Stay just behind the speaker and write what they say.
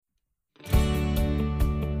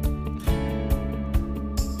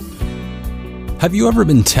Have you ever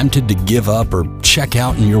been tempted to give up or check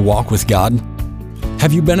out in your walk with God?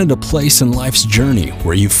 Have you been at a place in life's journey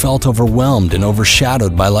where you felt overwhelmed and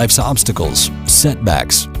overshadowed by life's obstacles,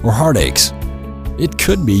 setbacks, or heartaches? It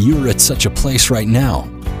could be you are at such a place right now,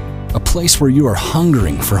 a place where you are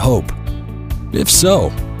hungering for hope. If so,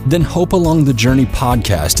 then Hope Along the Journey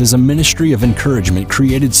podcast is a ministry of encouragement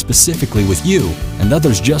created specifically with you and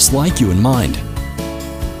others just like you in mind.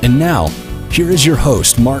 And now, here is your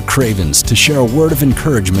host, Mark Cravens, to share a word of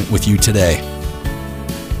encouragement with you today.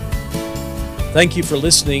 Thank you for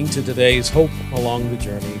listening to today's Hope Along the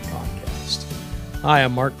Journey podcast. Hi,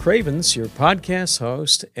 I'm Mark Cravens, your podcast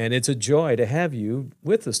host, and it's a joy to have you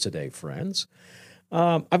with us today, friends.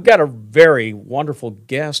 I've got a very wonderful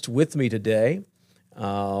guest with me today,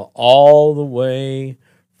 all the way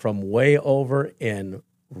from way over in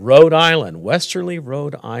Rhode Island, Westerly,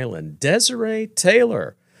 Rhode Island, Desiree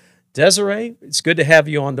Taylor. Desiree, it's good to have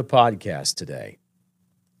you on the podcast today.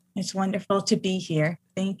 It's wonderful to be here.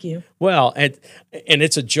 Thank you. Well, and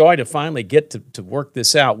it's a joy to finally get to work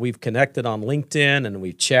this out. We've connected on LinkedIn and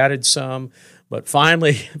we've chatted some, but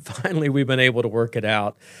finally we've been able to work it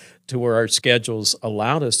out to where our schedules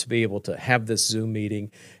allowed us to be able to have this Zoom meeting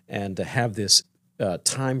and to have this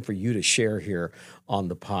time for you to share here on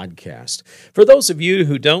the podcast. For those of you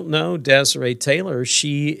who don't know Desiree Taylor,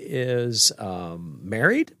 she is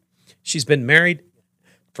married. She's been married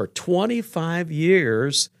for 25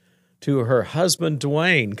 years to her husband,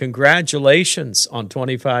 Dwayne. Congratulations on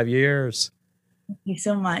 25 years. Thank you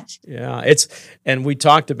so much. Yeah, and we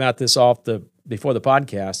talked about this before the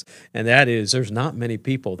podcast, and that is there's not many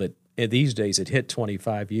people that these days that hit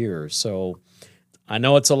 25 years. So I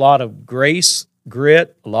know it's a lot of grace,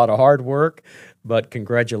 grit, a lot of hard work, but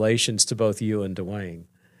congratulations to both you and Dwayne.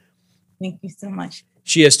 Thank you so much.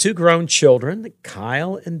 She has two grown children,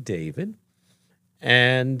 Kyle and David,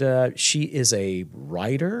 and she is a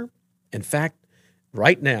writer. In fact,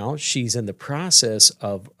 right now, she's in the process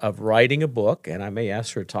of writing a book, and I may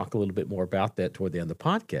ask her to talk a little bit more about that toward the end of the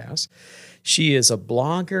podcast. She is a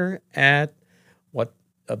blogger at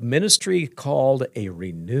a ministry called A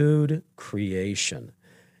Renewed Creation.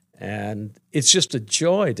 And it's just a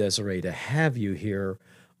joy, Desiree, to have you here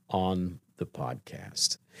on the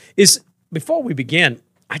podcast. Before we begin,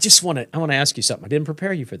 I want to ask you something. I didn't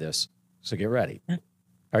prepare you for this, so get ready.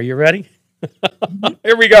 Are you ready?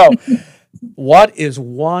 Here we go. What is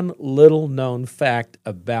one little known fact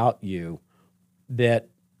about you that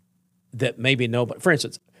maybe nobody? For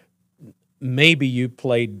instance, maybe you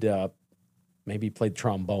played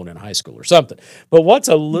trombone in high school or something. But what's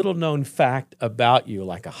a little known fact about you,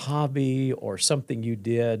 like a hobby or something you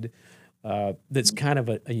did that's kind of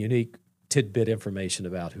a unique tidbit information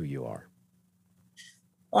about who you are?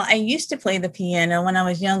 Well, I used to play the piano when I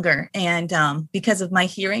was younger, and because of my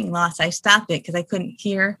hearing loss, I stopped it because I couldn't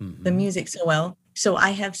hear the music so well. So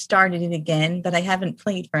I have started it again, but I haven't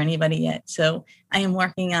played for anybody yet. So I am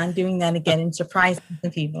working on doing that again and surprising the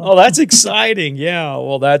people. Oh, that's exciting. Yeah,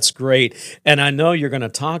 well, that's great. And I know you're going to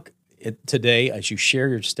talk today as you share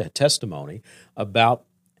your testimony about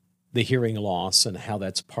the hearing loss and how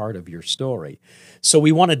that's part of your story. So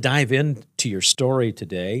we want to dive into your story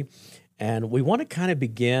today. And we want to kind of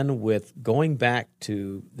begin with going back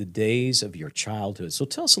to the days of your childhood. So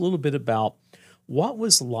tell us a little bit about what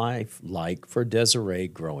was life like for Desiree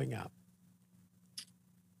growing up?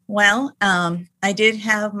 Well, I did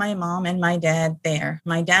have my mom and my dad there.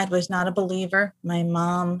 My dad was not a believer. My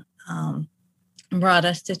mom brought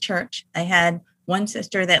us to church. I had one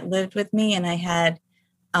sister that lived with me, and I had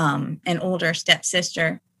an older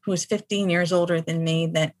stepsister who was 15 years older than me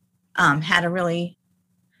that had a really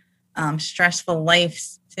stressful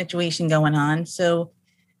life situation going on. So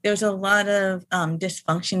there was a lot of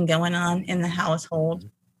dysfunction going on in the household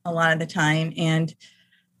a lot of the time. And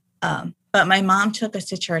but my mom took us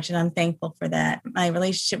to church, and I'm thankful for that. My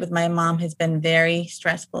relationship with my mom has been very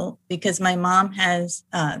stressful because my mom has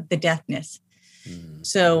the deafness.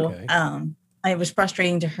 So it was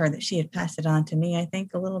frustrating to her that she had passed it on to me, I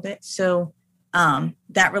think, a little bit. So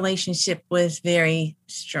that relationship was very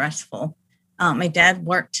stressful. My dad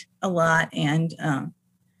worked a lot, and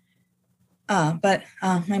but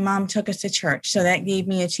my mom took us to church, so that gave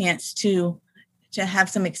me a chance to have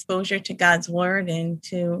some exposure to God's word and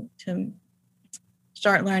to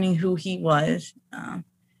start learning who He was.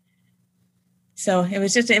 So it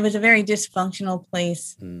was a very dysfunctional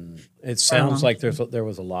place. It sounds like there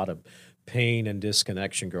was a lot of pain and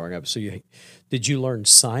disconnection growing up. So did you learn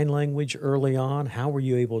sign language early on? How were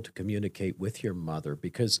you able to communicate with your mother?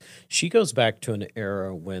 Because she goes back to an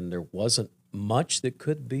era when there wasn't much that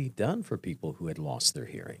could be done for people who had lost their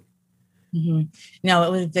hearing. hmm No,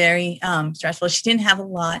 it was very stressful. She didn't have a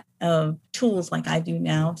lot of tools like I do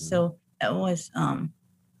now, Mhm. so it was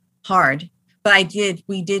hard. But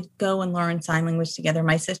we did go and learn sign language together.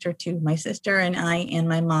 My sister too. My sister and I and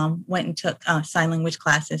my mom went and took sign language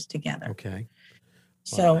classes together. Okay.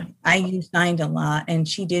 So Wow. I used signed a lot, and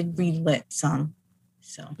she did read lit some.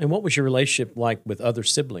 So And what was your relationship like with other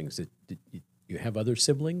siblings? Did you have other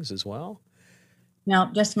siblings as well?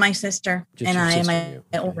 no, just my sister Just and your I and sister and my you.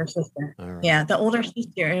 Okay. older sister. All right. Yeah, the older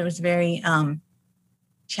sister, it was very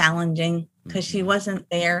challenging because she Mhm. wasn't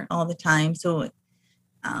there all the time. So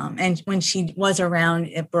and when she was around,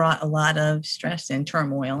 it brought a lot of stress and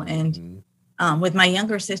turmoil. And Mhm. with my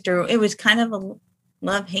younger sister, it was kind of a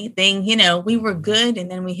love hate thing. We were Mhm. good,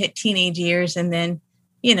 and then we hit teenage years, and then,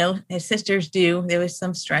 as sisters do, there was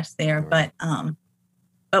some stress there. Right.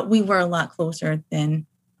 But we were a lot closer than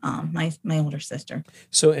my older sister.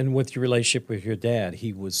 So, and with your relationship with your dad,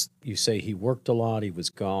 you say he worked a lot, he was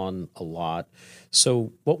gone a lot.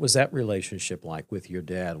 So, what was that relationship like with your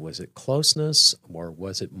dad? Was it closeness, or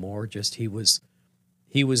was it more just he was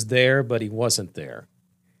there, but he wasn't there?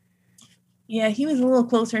 Yeah, he was a little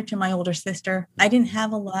closer to my older sister. I didn't Mhm.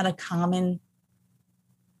 have a lot of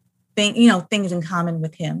things in common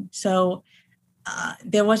with him. So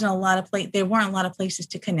there weren't a lot of places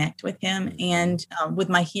to connect with him. Mhm. And with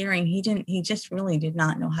my hearing, he just really did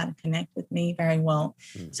not know how to connect with me very well.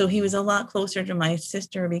 So he was Mhm. a lot closer to my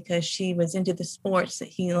sister because she was into the sports that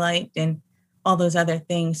he liked and all those other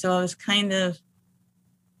things. So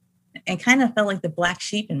I kind of felt like the black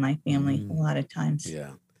sheep in my family a Mm. lot of times.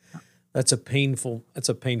 Yeah. That's a painful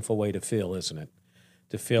way to feel, isn't it?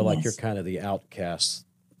 To feel like you're Yes. kind of the outcast,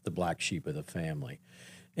 the black sheep of the family.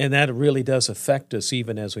 And that really does affect us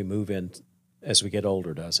even as we move in, as we get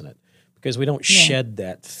older, doesn't it? Because we don't Yeah. shed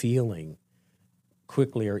that feeling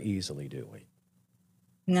quickly or easily, do we?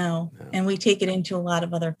 No. No. And we take it into a lot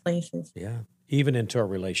of other places. Yeah. Even into our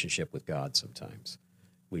relationship with God, sometimes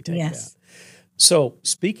we take that. Yes. So,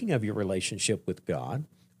 speaking of your relationship with God,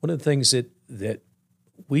 one of the things that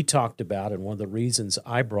we talked about, and one of the reasons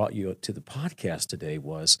I brought you to the podcast today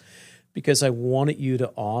was because I wanted you to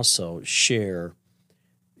also share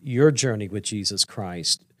your journey with Jesus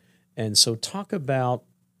Christ. And so, talk about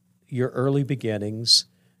your early beginnings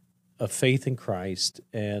of faith in Christ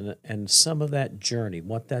and some of that journey,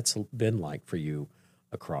 what that's been like for you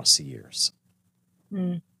across the years.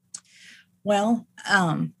 Mm. Well,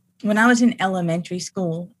 when I was in elementary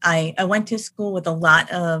school, I went to school with a lot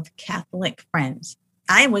of Catholic friends.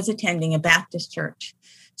 I was attending a Baptist church.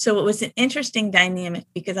 So it was an interesting dynamic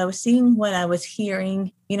because I was seeing what I was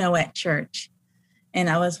hearing, at church. And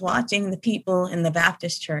I was watching the people in the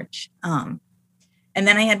Baptist church. And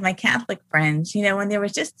then I had my Catholic friends, and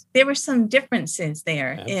there were some differences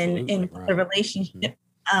there Absolutely in the right. Hmm. relationship,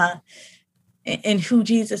 uh, in who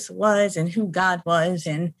Jesus was and who God was.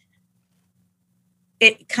 And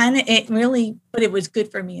it really, but it was good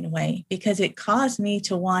for me in a way because it caused me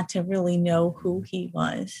to want to really know who Hmm. he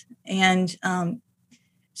was. And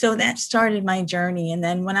so that started my journey. And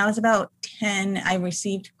then when I was about 10, I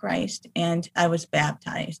received Christ and I was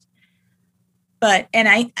baptized. And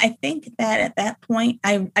I think that at that point,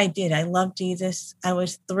 I loved Jesus. I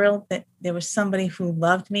was thrilled that there was somebody who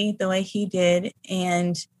loved me the way he did.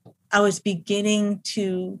 And I was beginning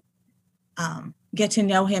to get to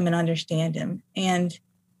know him and understand him. And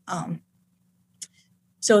um,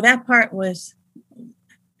 so that part was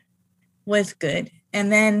good.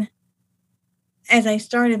 And then as I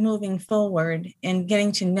started moving forward and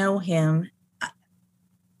getting to know him,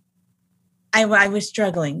 I was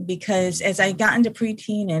struggling because as I Hmm. got into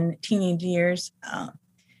preteen and teenage years,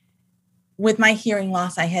 with my hearing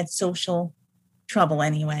loss, I had social trouble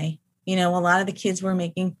anyway. A lot of the kids were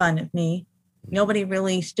making fun of me. Nobody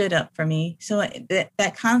really stood up for me. So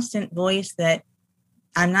that constant voice that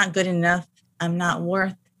I'm not good enough, I'm not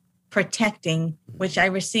worth protecting, which I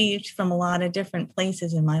received from a lot of different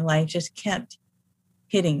places in my life, just kept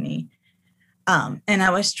hitting me. And I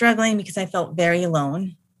was struggling because I felt very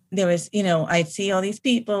alone. There was, I'd see all these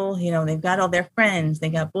people, they've got all their friends, they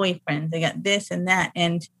got boyfriends, they got this and that.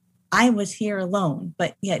 And I was here alone,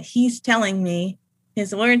 but yet he's telling me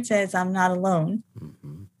his word says I'm not alone.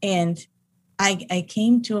 Hmm. And I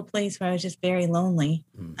came to a place where I was just very lonely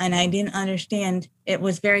and I Hmm. didn't understand. It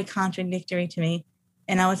was very contradictory to me.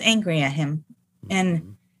 And I was angry at him. And Hmm.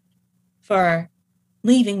 for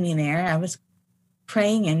leaving me there, I was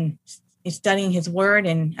praying and studying his word,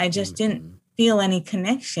 and I just didn't Hmm. feel any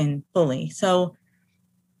connection fully. So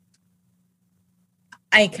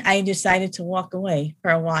I decided to walk away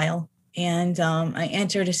for a while. And I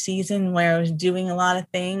entered a season where I was doing a lot of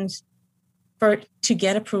things to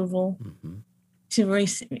get approval,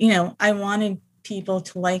 Mm-hmm. I wanted people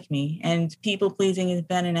to like me, and people pleasing has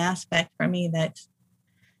been an aspect for me that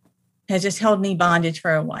has just held me bondage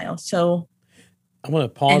for a while. So I want to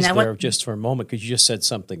pause I there want, just for a moment because you just said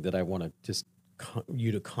something that I want to just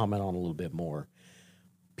you to comment on a little bit more.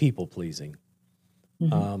 People pleasing.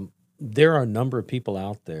 Mhm. There are a number of people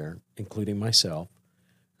out there, including myself,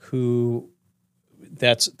 who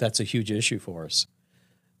that's a huge issue for us,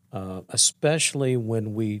 especially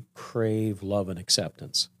when we crave love and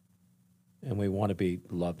acceptance, and we want to be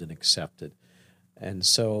loved and accepted. And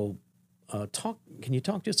so, can you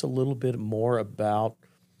talk just a little bit more about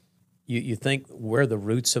you think where the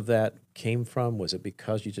roots of that came from? Was it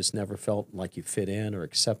because you just never felt like you fit in or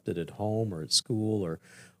accepted at home or at school, or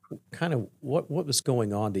kind of what was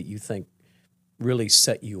going on that you think really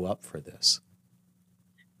set you up for this?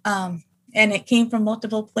 And it came from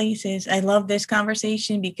multiple places. I love this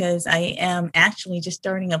conversation because I am actually just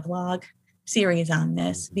starting a blog series on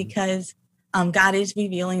this Mm-hmm. because God is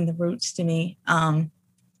revealing the roots to me. And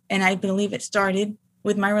I believe it started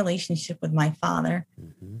with my relationship with my father.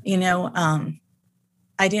 Mm-hmm.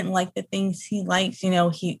 I didn't like the things he liked.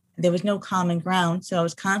 There was no common ground. So I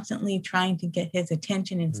was constantly trying to get his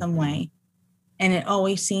attention in some Mm-hmm. way. And it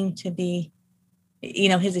always seemed to be,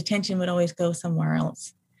 his attention would always go somewhere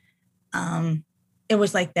else. It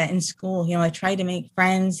was like that in school. I tried to make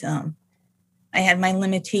friends. I had my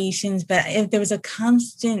limitations, but there was a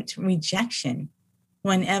constant rejection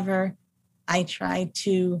whenever I tried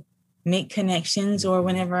to make connections or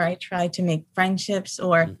whenever I tried to make friendships,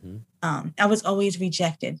 or Mm-hmm. I was always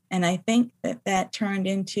rejected. And I think that turned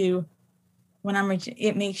into when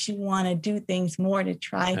it makes you want to do things more to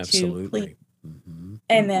try to please. Absolutely. Mm-hmm.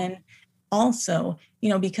 And then also,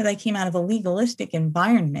 because I came out of a legalistic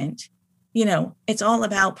environment, it's all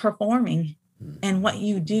about performing, and what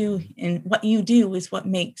you do, and what you do is what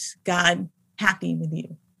makes God happy with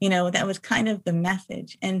you. That was kind of the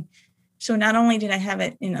message. And so not only did I have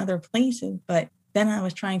it in other places, but then I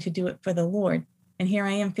was trying to do it for the Lord. And here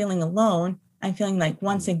I am feeling alone. I'm feeling like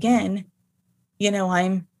once again,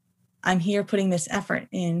 I'm here putting this effort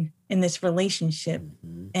in this relationship,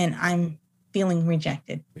 and I'm feeling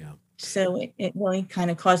rejected. Yeah. So it really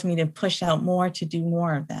kind of caused me to push out more, to do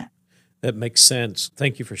more of that. That makes sense.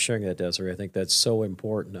 Thank you for sharing that, Desiree. I think that's so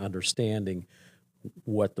important, understanding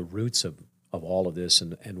what the roots of all of this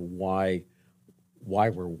and why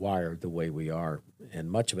we're wired the way we are.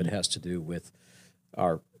 And much of it has to do with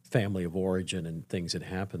our family of origin and things that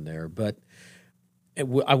happen there. But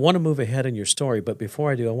I want to move ahead in your story. But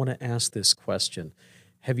before I do, I want to ask this question.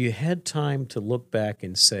 Have you had time to look back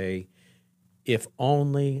and say, if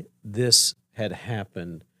only this had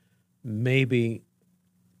happened, maybe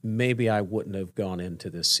I wouldn't have gone into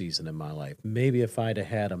this season in my life. Maybe if I'd have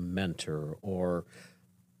had a mentor or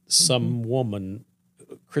some woman,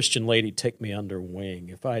 Christian lady, take me under wing,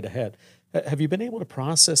 if I'd have you been able to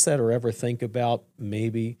process that or ever think about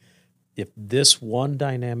maybe if this one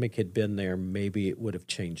dynamic had been there, maybe it would have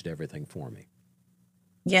changed everything for me?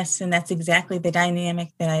 Yes, and that's exactly the dynamic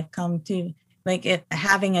that I've come to, like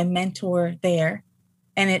having a mentor there.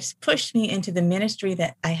 And it's pushed me into the ministry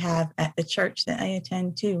that I have at the church that I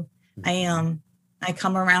attend to. I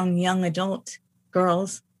come around young adult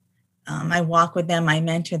girls. I walk with them, I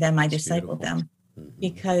mentor them, I disciple them,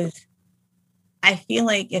 because I feel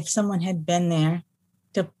like if someone had been there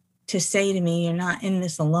to say to me, "You're not in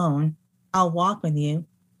this alone. I'll walk with you,"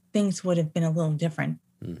 things would have been a little different.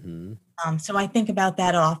 So I think about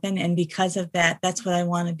that often, and because of that, that's what I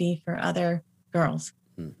want to be for other girls.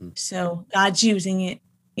 So God's using it,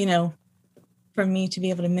 for me to be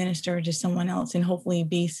able to minister to someone else and hopefully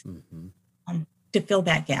be to fill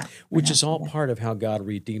that gap. Which is all part of how God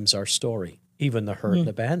redeems our story, even the hurt and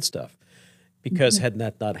the bad stuff. Because had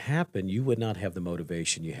that not happened, you would not have the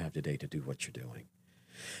motivation you have today to do what you're doing.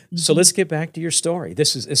 So let's get back to your story.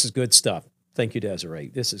 This is good stuff. Thank you, Desiree.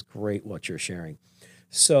 This is great what you're sharing.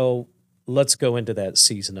 So let's go into that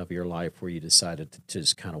season of your life where you decided to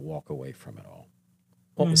just kind of walk away from it all.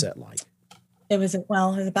 What was that like? It was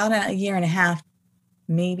about a year and a half,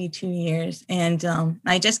 maybe 2 years. And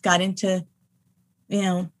I just got into,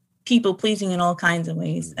 people pleasing in all kinds of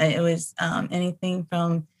ways. It was anything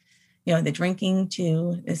from, the drinking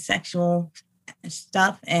to the sexual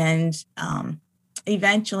stuff. And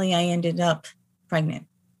eventually I ended up pregnant.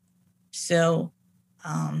 So,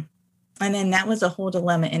 and then that was a whole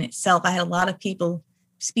dilemma in itself. I had a lot of people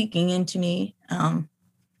speaking into me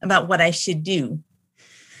about what I should do.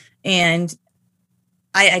 And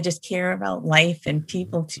I just care about life and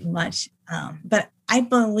people too much. But I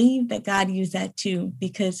believe that God used that too,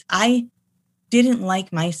 because I didn't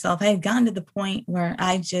like myself. I had gotten to the point where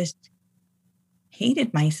I just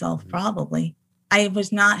hated myself, probably. I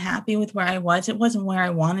was not happy with where I was. It wasn't where I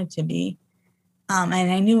wanted to be. And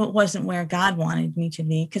I knew it wasn't where God wanted me to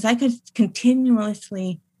be, because I could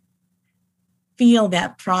continuously feel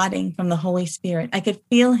that prodding from the Holy Spirit. I could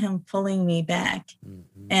feel him pulling me back.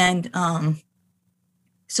 And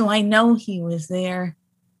so I know he was there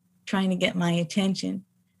trying to get my attention.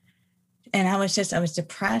 And I was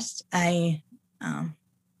depressed. I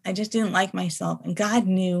just didn't like myself. And God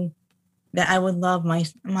knew that I would love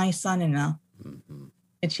my son enough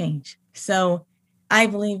to change. So I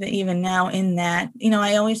believe that even now in that,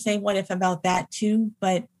 I always say, what if about that too?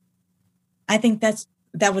 But I think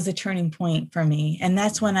that was a turning point for me. And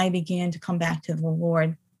that's when I began to come back to the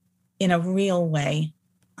Lord in a real way.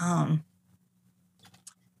 And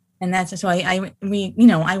that's so I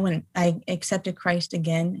accepted Christ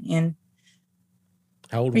again. And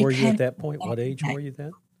how old were you at that point? What age were you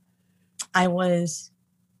then? I was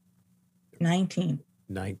 19.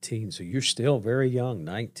 19. So you're still very young,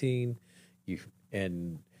 19.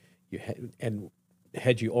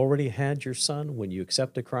 Had you already had your son when you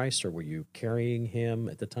accepted Christ, or were you carrying him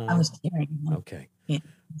at the time? I was carrying him. Okay. Yeah.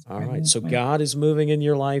 All right. So God is moving in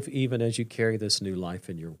your life even as you carry this new life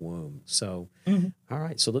in your womb. So, all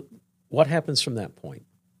right. So what happens from that point?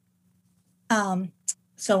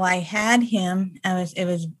 So I had him. It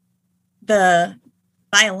was the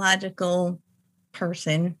biological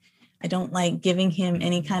person. I don't like giving him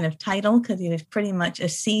any kind of title because he was pretty much a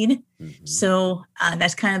seed. So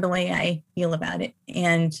that's kind of the way I feel about it.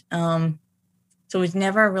 And so it was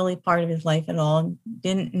never really part of his life at all.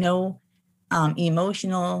 Didn't know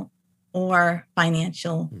emotional or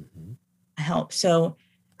financial help. So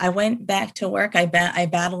I went back to work. I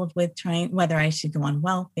battled with trying whether I should go on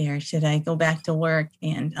welfare, should I go back to work,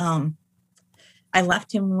 and I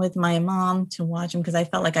left him with my mom to watch him because I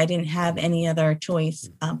felt like I didn't have any other choice.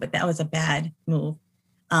 But that was a bad move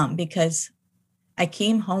because I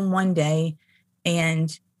came home one day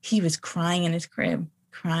and he was crying in his crib,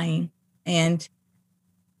 crying. And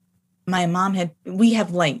my mom we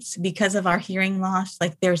have lights because of our hearing loss.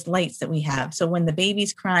 Like there's lights that we have. So when the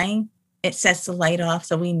baby's crying, it sets the light off.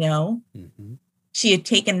 So we know she had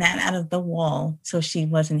taken that out of the wall. So she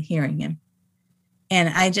wasn't hearing him. And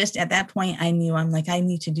at that point, I knew, I'm like, I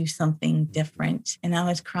need to do something different. And I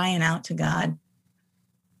was crying out to God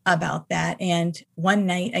about that. And one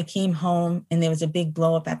night I came home and there was a big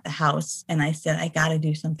blow up at the house. And I said, I got to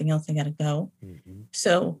do something else. I got to go.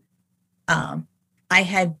 So I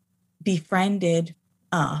had befriended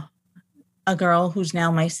a girl who's now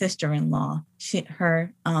my sister-in-law.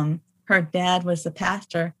 Her dad was the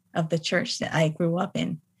pastor of the church that I grew up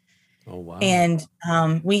in. Oh, wow. And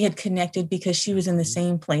we had connected because she was in the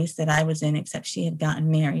same place that I was in, except she had gotten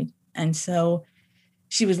married. And so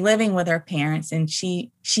she was living with her parents, and she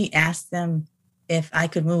asked them if I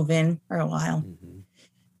could move in for a while.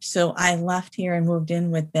 So I left here and moved in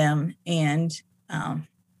with them. And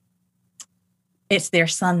it's their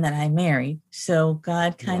son that I married. So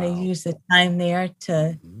God kind of used the time there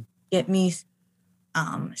to get me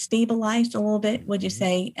stabilized a little bit. Would you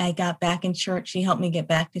say? I got back in church. She helped me get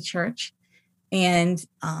back to church. And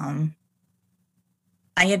I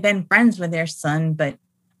had been friends with their son, but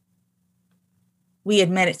we had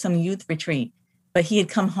met at some youth retreat. But he had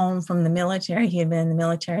come home from the military. He had been in the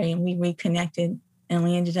military, and we reconnected, and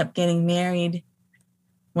we ended up getting married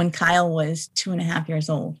when Kyle was 2.5 years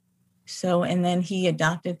old. So, and then he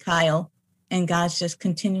adopted Kyle, and God's just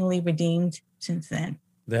continually redeemed since then.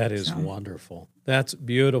 That is wonderful. That's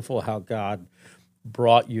beautiful how God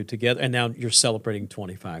brought you together. And now you're celebrating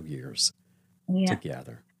 25 years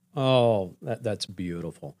together. Oh, that's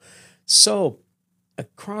beautiful. So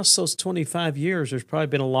across those 25 years, there's probably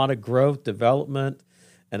been a lot of growth, development,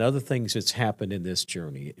 and other things that's happened in this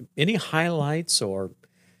journey. Any highlights or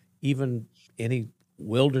even any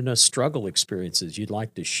wilderness struggle experiences you'd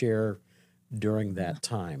like to share during that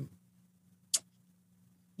time?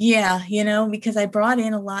 Yeah, because I brought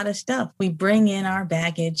in a lot of stuff. We bring in our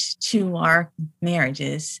baggage to our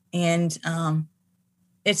marriages, and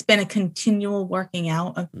it's been a continual working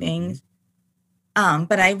out of things.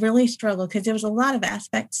 But I really struggled because there was a lot of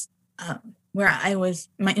aspects where I was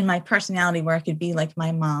in my personality where I could be like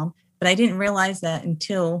my mom, but I didn't realize that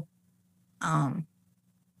until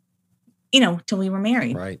till we were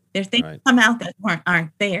married. Right. There's things that come out that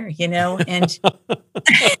aren't there, and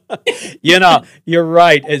you're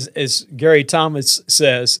right. As Gary Thomas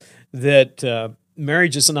says, that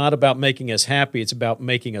marriage is not about making us happy, it's about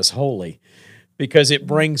making us holy, because it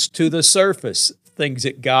brings to the surface things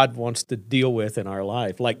that God wants to deal with in our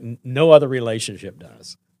life, like no other relationship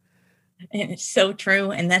does. And it's so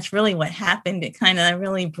true. And that's really what happened. It kind of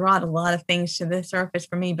really brought a lot of things to the surface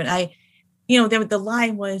for me. But the lie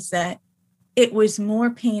was that it was more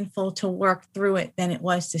painful to work through it than it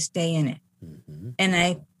was to stay in it. Mhm. And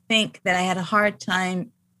I think that I had a hard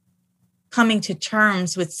time coming to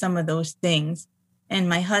terms with some of those things. And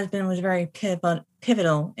my husband was very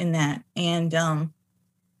pivotal in that. And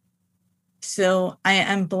so I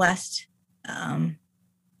am blessed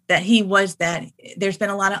that he was that. There's been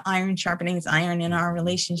a lot of iron sharpening iron in our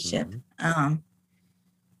relationship. Mhm.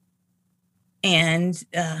 And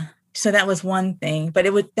so that was one thing, but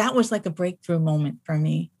that was like a breakthrough moment for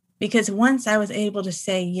me, because once I was able to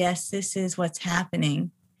say, yes, this is what's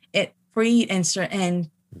happening, it freed and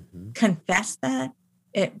Mhm. confess that,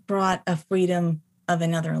 it brought a freedom of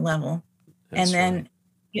another level. And That's right.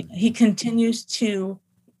 then he continues to,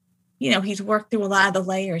 he's worked through a lot of the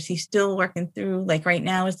layers. He's still working through, like right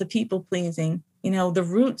now is the people pleasing, the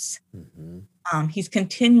roots. Mhm. He's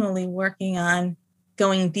continually working on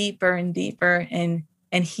going deeper and deeper and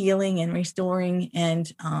healing and restoring,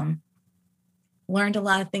 and learned a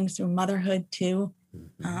lot of things through motherhood too.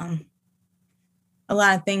 Mhm. A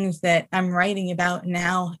lot of things that I'm writing about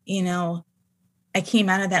now, I came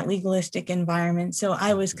out of that legalistic environment. So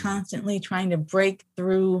I was Mhm. constantly trying to break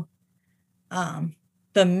through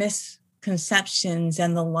the misconceptions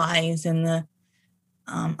and the lies and the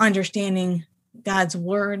understanding God's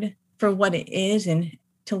word for what it is, and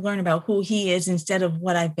to learn about who he is instead of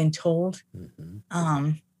what I've been told. Mhm.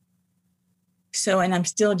 And I'm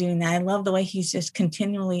still doing that. I love the way he's just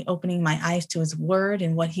continually opening my eyes to his word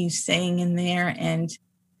and what he's saying in there. And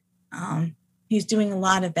he's doing a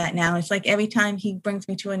lot of that now. It's like every time he brings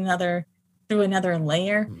me through another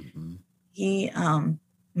layer, Mhm.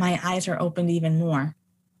 my eyes are opened even more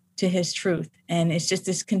to his truth. And it's just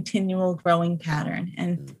this continual growing pattern.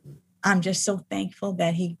 And Mhm. I'm just so thankful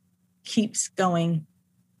that he keeps going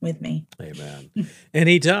with me. Amen. And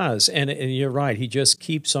he does. And you're right. He just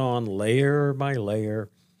keeps on layer by layer,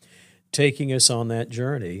 taking us on that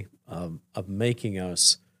journey of making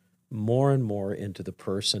us more and more into the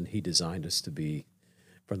person he designed us to be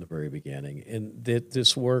from the very beginning. And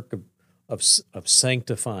this work of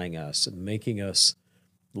sanctifying us and making us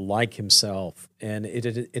like himself. And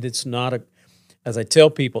it's not as I tell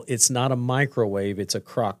people, it's not a microwave, it's a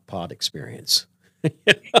crock pot experience.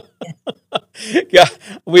 Yeah,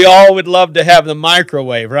 we all would love to have the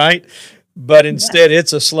microwave, right? But Yes. instead,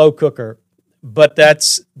 it's a slow cooker. But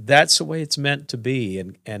that's the way it's meant to be.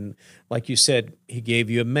 And like you said, he gave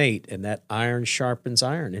you a mate, and that iron sharpens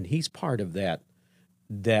iron, and he's part of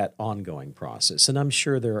that ongoing process. And I'm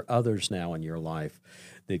sure there are others now in your life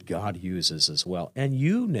that God uses as well. And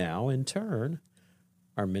you now, in turn,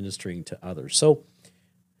 are ministering to others. So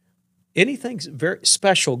anything very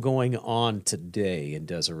special going on today in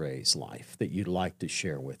Desiree's life that you'd like to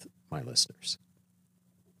share with my listeners,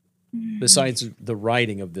 besides the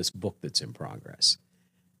writing of this book that's in progress?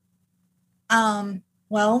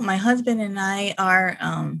 Well, my husband and I are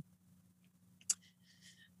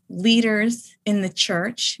leaders in the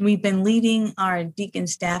church. We've been leading our deacon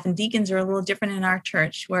staff, and deacons are a little different in our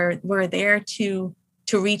church, where we're there to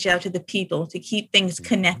reach out to the people, to keep things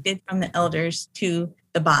connected from the elders to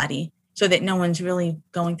the body, so that no one's really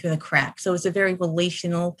going through the cracks. So it's a very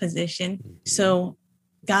relational position. Mhm. So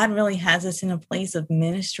God really has us in a place of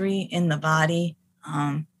ministry in the body.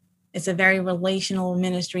 It's a very relational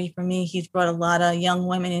ministry for me. He's brought a lot of young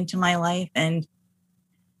women into my life, and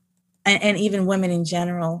even women in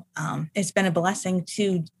general. It's been a blessing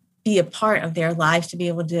to be a part of their lives, to be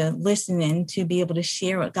able to listen in, to be able to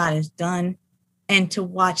share what God has done, and to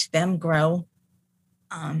watch them grow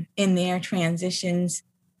in their transitions,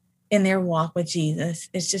 in their walk with Jesus.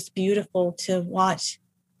 It's just beautiful to watch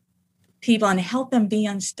people and help them be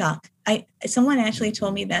unstuck. Someone actually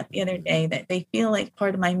told me that the other day, that they feel like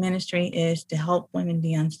part of my ministry is to help women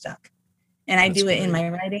be unstuck. And I That's do it in great. my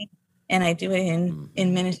writing, and I do it in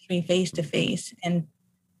Mhm. ministry face to face. And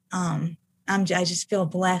I just feel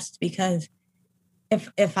blessed, because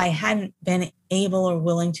if I hadn't been able or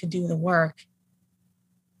willing to do the work,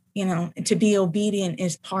 to be obedient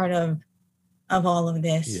is part of all of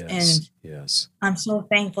this. Yes, And yes. I'm so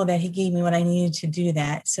thankful that he gave me what I needed to do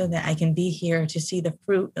that, so that I can be here to see the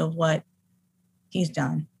fruit of what he's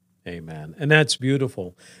done. Amen. And that's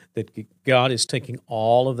beautiful that God is taking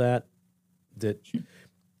all of that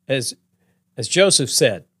as Joseph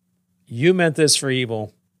said, you meant this for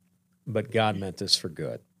evil, but God meant this for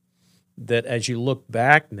good. That as you look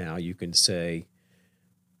back now, you can say,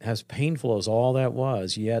 as painful as all that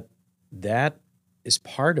was, yet that is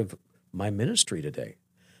part of my ministry today.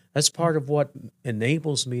 That's part of what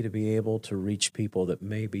enables me to be able to reach people that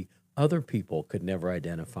maybe other people could never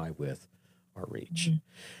identify with or reach. Mm-hmm.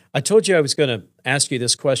 I told you I was going to ask you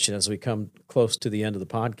this question as we come close to the end of the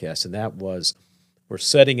podcast, and that was, we're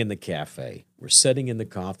sitting in the cafe, we're sitting in the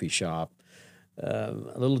coffee shop, a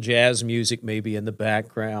little jazz music maybe in the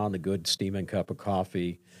background, a good steaming cup of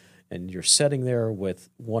coffee, and you're sitting there with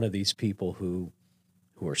one of these people who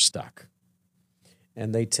are stuck.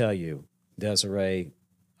 And they tell you, Desiree,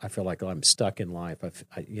 I feel like I'm stuck in life.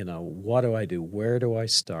 What do I do? Where do I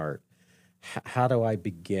start? How do I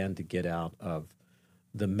begin to get out of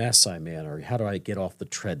the mess I'm in? Or how do I get off the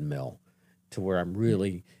treadmill to where I'm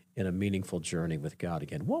really in a meaningful journey with God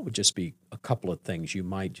again? What would just be a couple of things you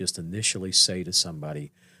might just initially say to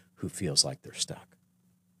somebody who feels like they're stuck?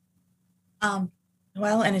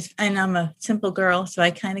 Well, and I'm a simple girl, so I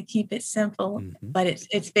kind of keep it simple, but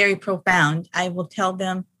it's very profound. I will tell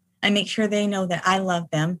them, I make sure they know that I love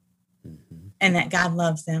them and that God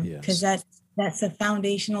loves them, because that's a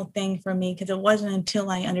foundational thing for me, because it wasn't until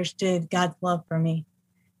I understood God's love for me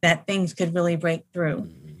that things could really break through.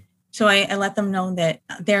 So I let them know that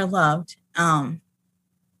they're loved. I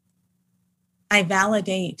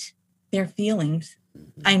validate their feelings.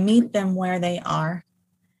 I meet them where they are.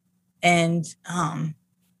 And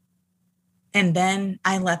then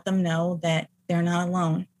I let them know that they're not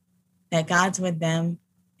alone, that God's with them,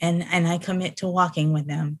 and I commit to walking with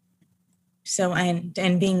them. So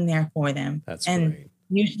and being there for them. That's and great.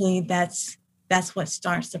 Usually that's what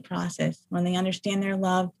starts the process. When they understand they're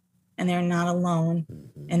loved and they're not alone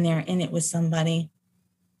and they're in it with somebody.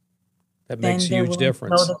 That makes a huge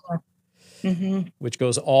difference. Which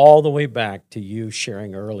goes all the way back to you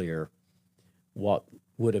sharing earlier what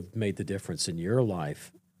would have made the difference in your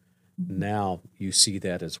life. Now you see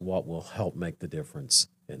that as what will help make the difference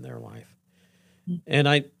in their life. And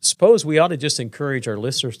I suppose we ought to just encourage our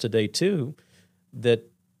listeners today, too, that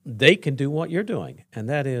they can do what you're doing, and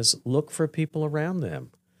that is look for people around them.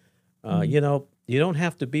 You don't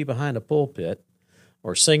have to be behind a pulpit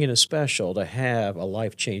or singing a special to have a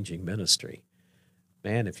life-changing ministry.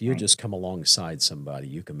 Man, if you just come alongside somebody,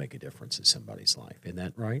 you can make a difference in somebody's life. Isn't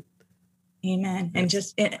that right? Amen. And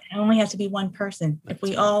it only has to be one person. If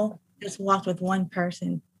we all just walk with one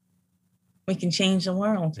person, we can change the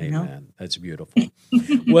world. Amen. That's beautiful.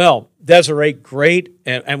 Well, Desiree, great.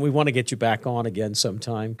 And we want to get you back on again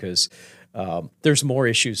sometime, because there's more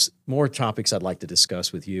issues, more topics I'd like to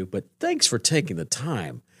discuss with you. But thanks for taking the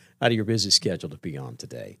time out of your busy schedule to be on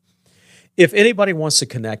today. If anybody wants to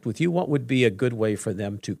connect with you, what would be a good way for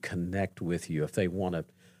them to connect with you if they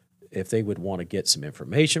would want to get some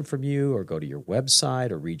information from you, or go to your website,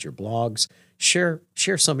 or read your blogs? Share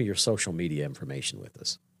some of your social media information with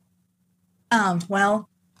us. Well,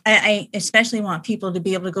 I especially want people to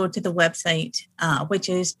be able to go to the website, which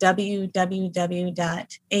is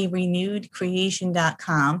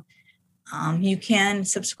www.arenewedcreation.com. You can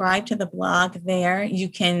subscribe to the blog there. You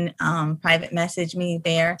can private message me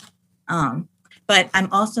there. But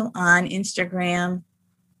I'm also on Instagram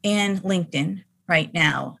and LinkedIn right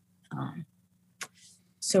now.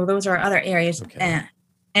 So those are other areas. Okay.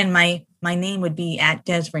 And my name would be at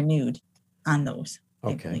Des Renewed on those.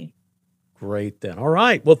 Okay. Great then. All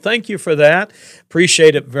right. Well, thank you for that.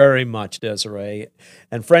 Appreciate it very much, Desiree.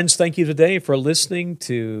 And friends, thank you today for listening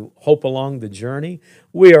to Hope Along the Journey.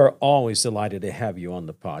 We are always delighted to have you on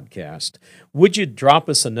the podcast. Would you drop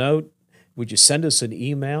us a note? Would you send us an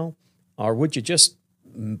email? Or would you just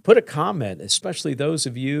put a comment, especially those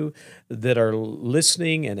of you that are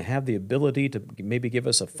listening and have the ability to maybe give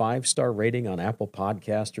us a 5-star rating on Apple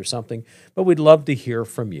Podcast or something? But we'd love to hear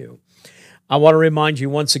from you. I want to remind you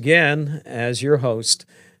once again, as your host,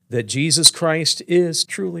 that Jesus Christ is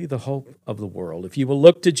truly the hope of the world. If you will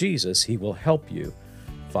look to Jesus, He will help you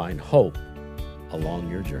find hope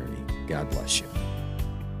along your journey. God bless you.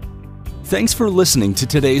 Thanks for listening to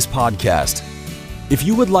today's podcast. If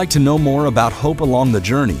you would like to know more about Hope Along the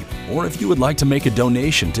Journey, or if you would like to make a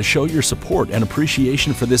donation to show your support and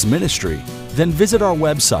appreciation for this ministry, then visit our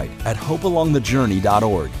website at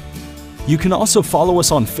hopealongthejourney.org. You can also follow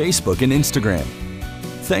us on Facebook and Instagram.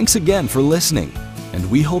 Thanks again for listening, and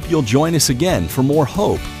we hope you'll join us again for more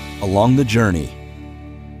hope along the journey.